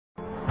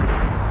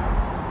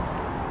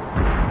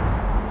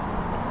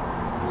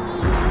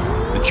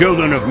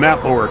children of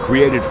MAPPO are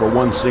created for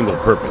one single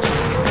purpose: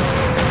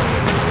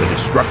 the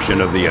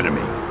destruction of the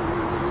enemy.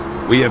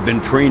 We have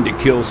been trained to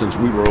kill since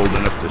we were old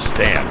enough to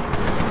stand.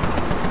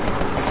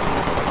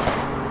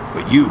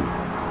 But you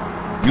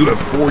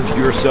have forged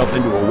yourself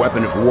into a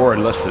weapon of war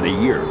in less than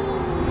a year.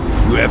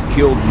 You have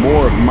killed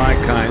more of my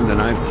kind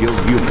than I've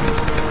killed humans.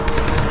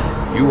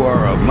 You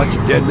are a much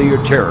deadlier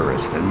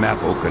terrorist than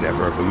MAPPO could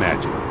ever have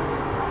imagined.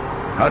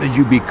 How did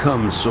you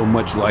become so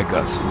much like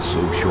us in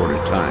so short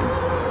a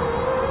time?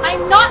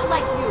 I'm not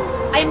like you.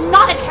 I'm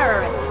not a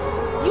terrorist.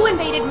 You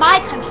invaded my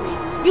country.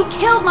 You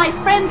killed my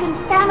friends and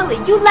family.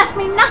 You left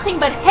me nothing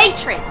but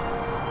hatred.